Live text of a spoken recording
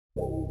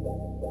It's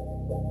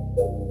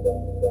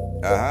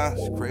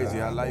crazy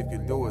how life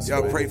can do us.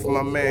 Y'all pray for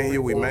my man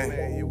Huey,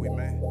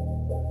 man.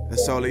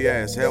 That's all he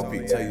asks. Help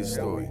you tell your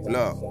story.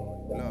 Look.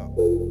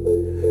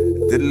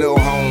 The little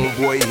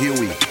homeboy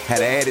Huey had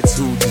an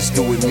attitude just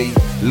do with me.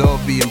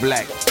 Love being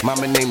black.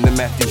 Mama named him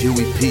after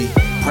Huey P.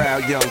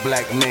 Proud young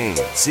black man.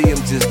 See him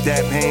just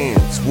dap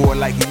hands. Wore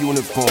like a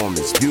uniform.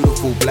 His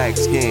beautiful black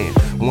skin.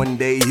 One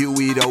day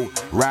Huey though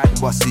riding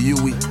bust to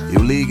Huey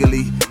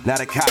illegally. Now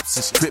the cops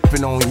is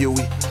tripping on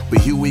Huey.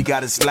 But Huey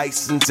got his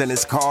license and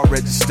his car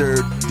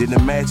registered.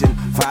 Didn't imagine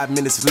 5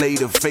 minutes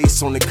later,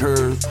 face on the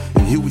curb.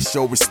 And Huey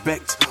showed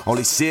respect. All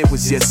he said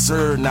was yes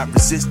sir, not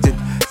resistant.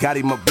 Got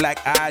him a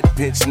black-eyed,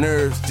 pinched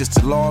nerves. Just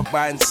a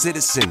law-abiding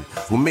citizen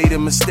who made a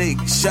mistake.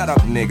 Shut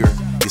up, nigga.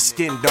 Your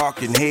skin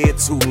dark and head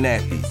too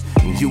nappy.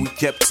 And Huey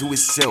kept to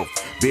himself,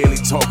 barely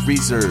talk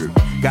reserved.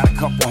 Got a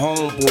couple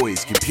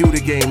homeboys, computer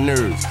game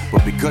nerds.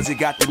 But because he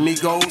got the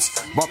Migos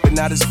bumping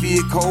out his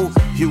vehicle,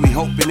 Huey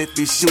hoping if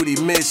he shoot, he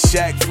miss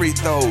Shaq free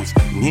throws.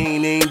 And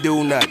he ain't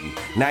do nothing.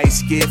 Now he's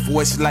scared for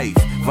his life.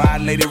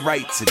 Violated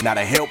rights and not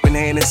a helping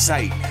hand in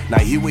sight. Now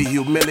Huey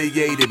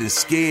humiliated and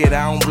scared.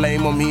 I don't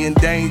blame him, he in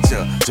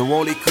danger. So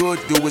all he could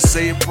do was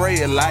say a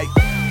prayer like,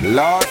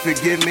 Lord,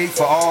 forgive me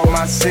for all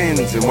my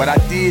sins. And what I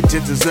did to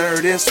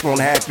deserve this won't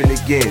happen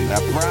again,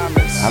 I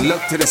promise. I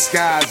look to the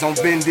skies on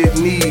bended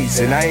knees.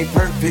 And I ain't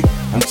perfect,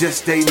 I'm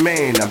just a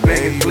man. I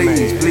beg you,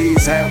 please,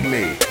 please help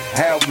me.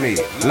 Help me.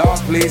 Lord,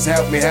 please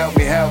help me, help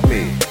me, help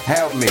me.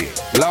 Help me.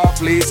 Lord,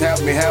 please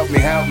help me, help me,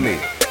 help me.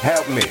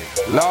 Help me.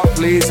 Lord,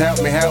 please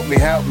help me, help me,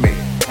 help me.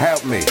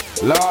 Help me.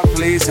 Lord,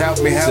 please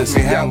help me, help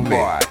me, help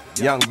me.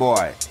 Young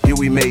boy,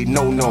 Huey made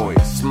no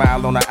noise.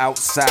 Smile on the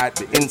outside,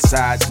 the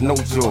inside's no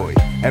joy.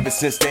 Ever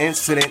since the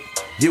incident,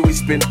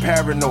 Huey's been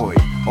paranoid.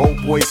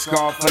 Old boy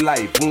scarred for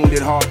life,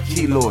 wounded heart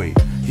keloid.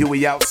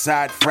 Huey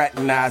outside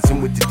fraternizing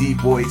with the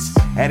D-boys.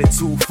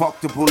 Attitude, fuck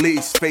the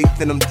police,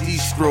 faith in them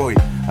destroyed.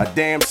 A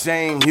damn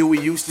shame, Huey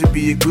used to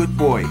be a good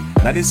boy.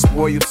 Now this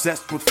boy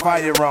obsessed with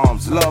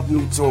firearms, love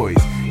new toys.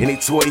 Any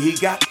toy he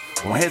got,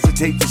 won't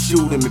hesitate to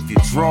shoot him. If you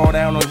draw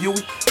down on Huey,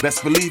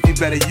 best believe you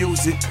better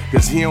use it.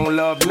 Cause he don't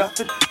love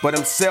nothing but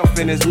himself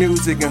and his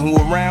music. And who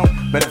around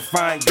better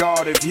find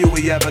God if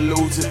Huey ever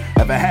loses.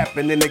 Ever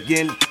happening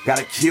again,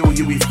 gotta kill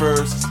Huey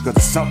first. Cause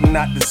it's something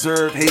not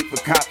deserved. Hate for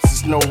cops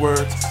is no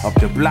words. Up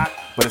the block,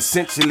 but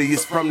essentially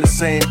it's from the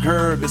same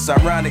curve. It's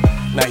ironic,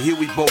 now here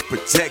we both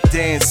protect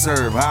and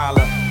serve.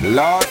 Holla,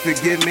 Lord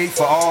forgive me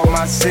for all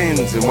my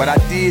sins. And what I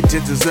did to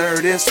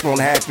deserve this won't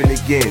happen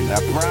again, I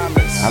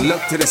promise. I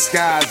look to the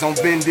skies on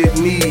bended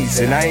knees.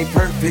 And I ain't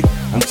perfect,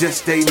 I'm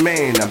just a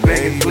man. I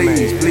beg you,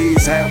 please,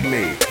 please help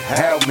me.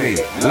 Help me.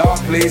 Lord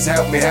please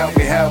help me, help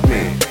me, help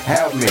me.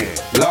 Help me.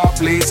 Lord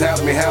please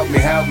help me, help me,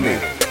 help me.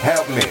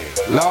 Help me.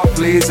 Lord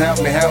please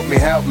help me, help me,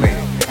 help me.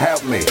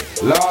 Help me.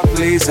 Lord,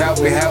 please help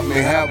me, help me,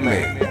 help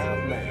me.